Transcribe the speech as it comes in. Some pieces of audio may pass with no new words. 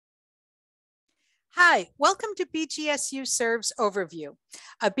Hi, welcome to BGSUserves Overview,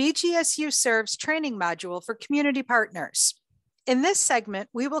 a BGSUserves training module for community partners. In this segment,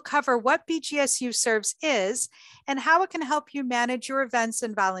 we will cover what BGSUserves is and how it can help you manage your events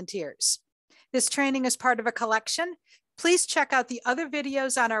and volunteers. This training is part of a collection. Please check out the other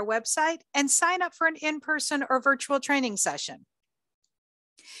videos on our website and sign up for an in-person or virtual training session.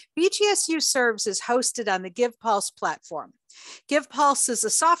 BGSUserves is hosted on the GivePulse platform. GivePulse is a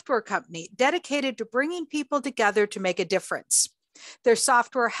software company dedicated to bringing people together to make a difference. Their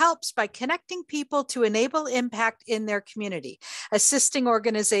software helps by connecting people to enable impact in their community, assisting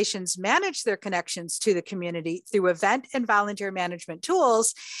organizations manage their connections to the community through event and volunteer management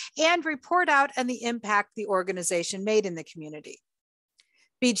tools, and report out on the impact the organization made in the community.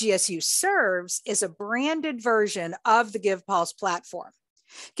 BGSUserves is a branded version of the GivePulse platform.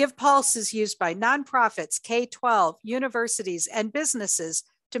 GivePulse is used by nonprofits, K-12, universities, and businesses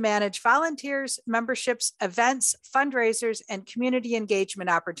to manage volunteers, memberships, events, fundraisers, and community engagement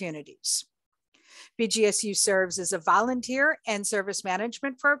opportunities. BGSUserves is a volunteer and service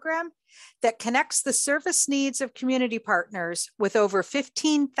management program that connects the service needs of community partners with over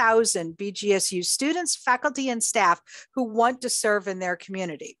 15,000 BGSU students, faculty, and staff who want to serve in their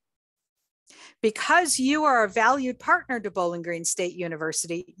community. Because you are a valued partner to Bowling Green State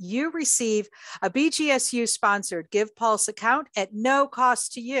University, you receive a BGSU-sponsored GivePulse account at no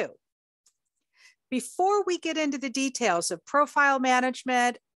cost to you. Before we get into the details of profile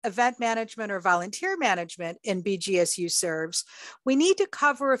management, event management, or volunteer management in BGSUserves, we need to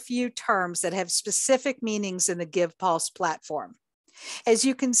cover a few terms that have specific meanings in the GivePulse platform. As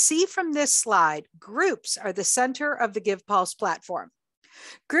you can see from this slide, groups are the center of the GivePulse platform.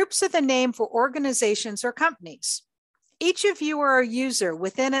 Groups are the name for organizations or companies. Each of you are a user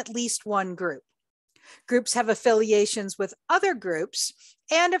within at least one group. Groups have affiliations with other groups,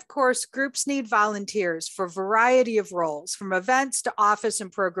 and of course, groups need volunteers for a variety of roles, from events to office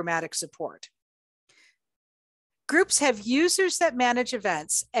and programmatic support. Groups have users that manage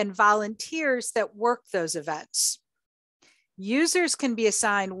events and volunteers that work those events. Users can be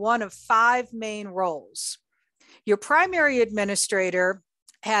assigned one of 5 main roles. Your primary administrator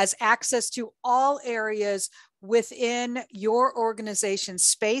has access to all areas within your organization's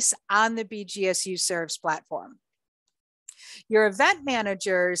space on the BGSUserves platform. Your event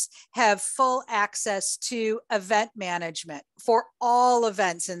managers have full access to event management for all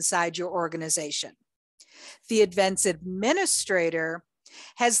events inside your organization. The events administrator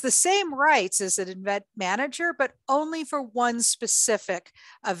has the same rights as an event manager, but only for one specific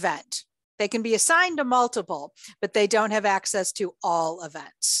event. They can be assigned to multiple, but they don't have access to all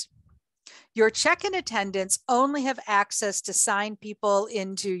events. Your check-in attendants only have access to sign people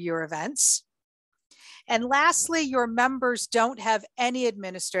into your events. And lastly, your members don't have any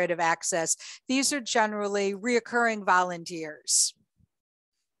administrative access. These are generally reoccurring volunteers.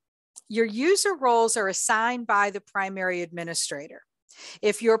 Your user roles are assigned by the primary administrator.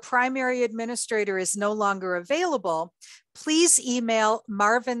 If your primary administrator is no longer available, please email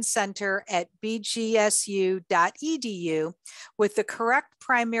marvincenter@bgsu.edu with the correct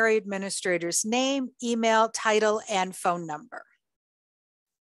primary administrator's name, email, title, and phone number.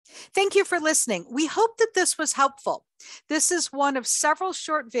 Thank you for listening. We hope that this was helpful. This is one of several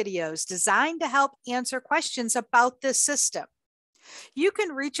short videos designed to help answer questions about this system. You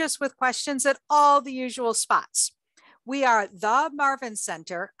can reach us with questions at all the usual spots. We are the Marvin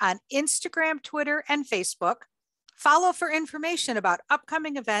Center on Instagram, Twitter, and Facebook. Follow for information about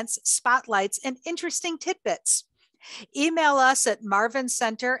upcoming events, spotlights, and interesting tidbits. Email us at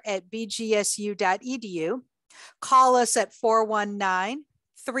marvincenter@bgsu.edu. Call us at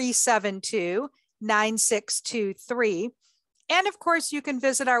 419-372-9623. And of course, you can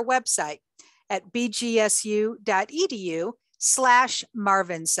visit our website at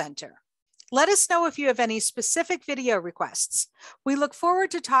bgsu.edu/marvincenter. Let us know if you have any specific video requests. We look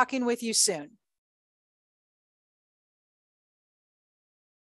forward to talking with you soon.